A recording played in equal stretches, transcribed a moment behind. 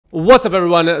What's up,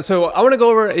 everyone? So I want to go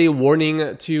over a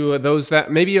warning to those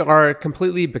that maybe are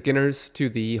completely beginners to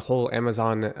the whole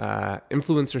Amazon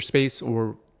influencer space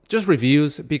or just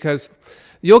reviews, because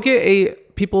you'll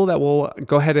get people that will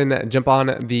go ahead and jump on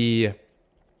the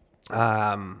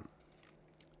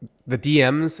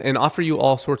DMs and offer you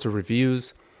all sorts of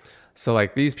reviews. So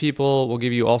like these people will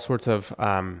give you all sorts of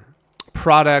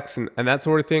products and that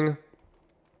sort of thing.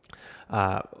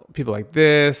 People like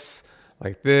this,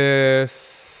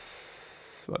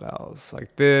 what else?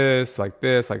 Like this, like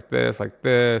this, like this, like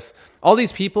this. All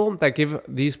these people that give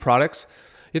these products,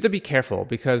 you have to be careful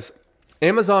because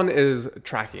Amazon is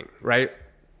tracking, right?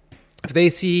 If they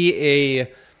see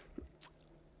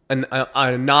an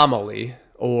anomaly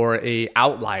or a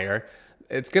outlier,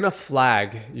 it's gonna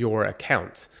flag your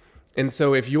account. And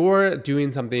so if you're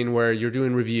doing something where you're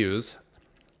doing reviews,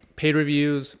 paid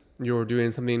reviews, you're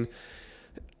doing something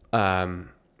that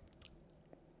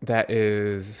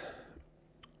is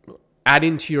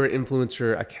adding to your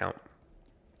influencer account,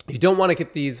 you don't want to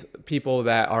get these people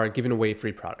that are giving away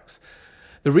free products.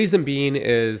 The reason being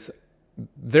is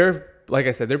like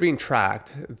I said, they're being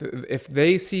tracked. If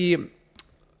they see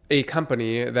a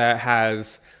company that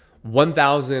has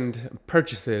 1,000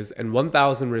 purchases and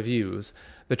 1,000 reviews,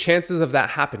 the chances of that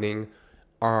happening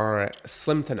are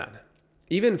slim to none.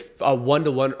 Even a 1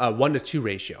 to 2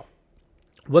 ratio.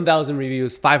 1,000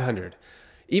 reviews, 500.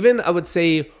 Even I would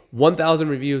say 1,000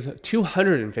 reviews,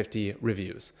 250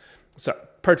 reviews. So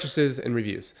purchases and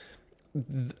reviews,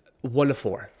 1 to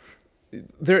 4.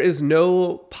 There is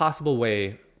no possible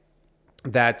way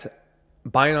that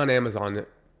buying on Amazon,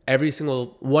 every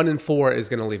single 1 in 4 is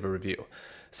going to leave a review.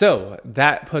 So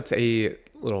that puts a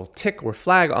little tick or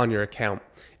flag on your account.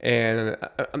 And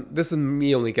this is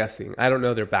me only guessing. I don't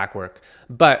know their back work,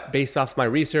 but based off my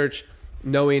research,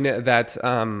 knowing that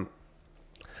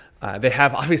they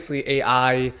have obviously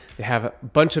AI, they have a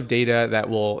bunch of data that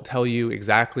will tell you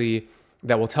exactly,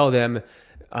 that will tell them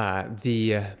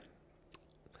the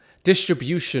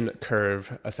distribution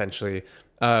curve, essentially,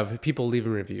 of people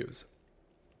leaving reviews.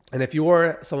 And if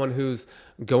you're someone who's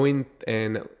going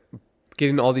and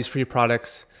getting all these free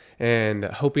products and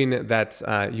hoping that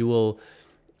you will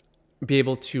be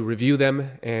able to review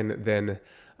them and then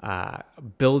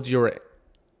build your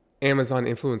Amazon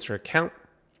influencer account,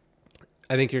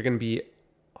 I think you're going to be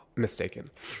mistaken.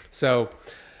 So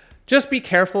just be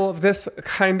careful of this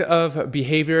kind of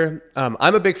behavior.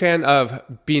 I'm a big fan of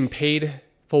being paid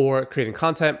for creating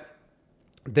content,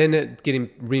 then getting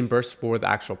reimbursed for the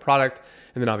actual product,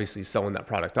 and then obviously selling that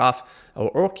product off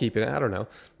or keeping it, I don't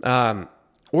know.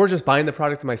 Or just buying the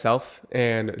product myself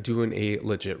and doing a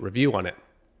legit review on it.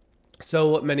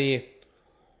 So many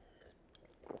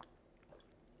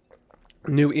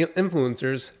new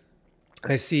influencers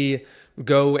I see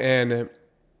go and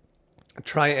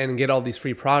try and get all these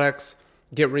free products,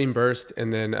 get reimbursed,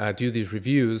 and then do these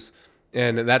reviews.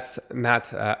 And that's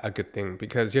not a good thing,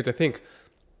 because you have to think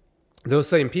those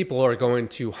same people are going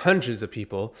to hundreds of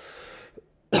people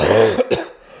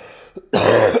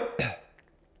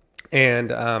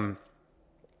and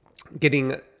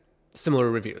getting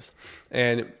similar reviews.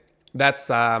 And that's,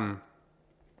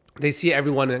 they see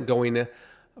everyone going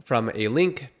from a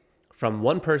link from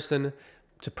one person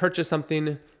to purchase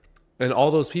something, and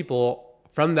all those people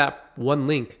from that one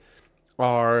link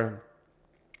are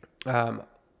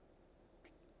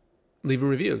leaving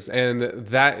reviews, and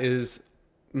that is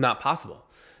not possible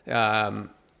in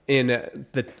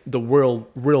the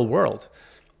real world.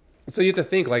 So you have to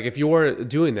think, like, if you're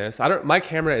doing this, my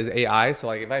camera is AI, so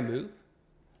like if I move,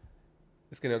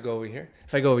 it's gonna go over here.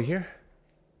 If I go over here,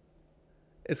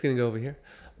 it's gonna go over here.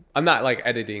 I'm not like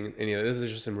editing any of this. This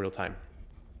is just in real time.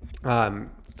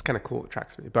 It's kind of cool. It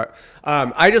tracks me. But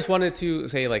I just wanted to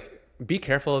say, like, be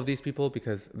careful of these people,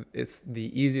 because it's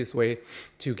the easiest way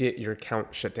to get your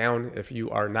account shut down if you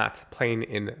are not playing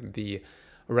in the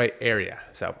right area.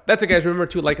 So that's it, guys. Remember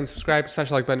to like and subscribe, smash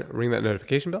the like button, ring that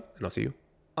notification bell, and I'll see you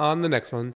on the next one.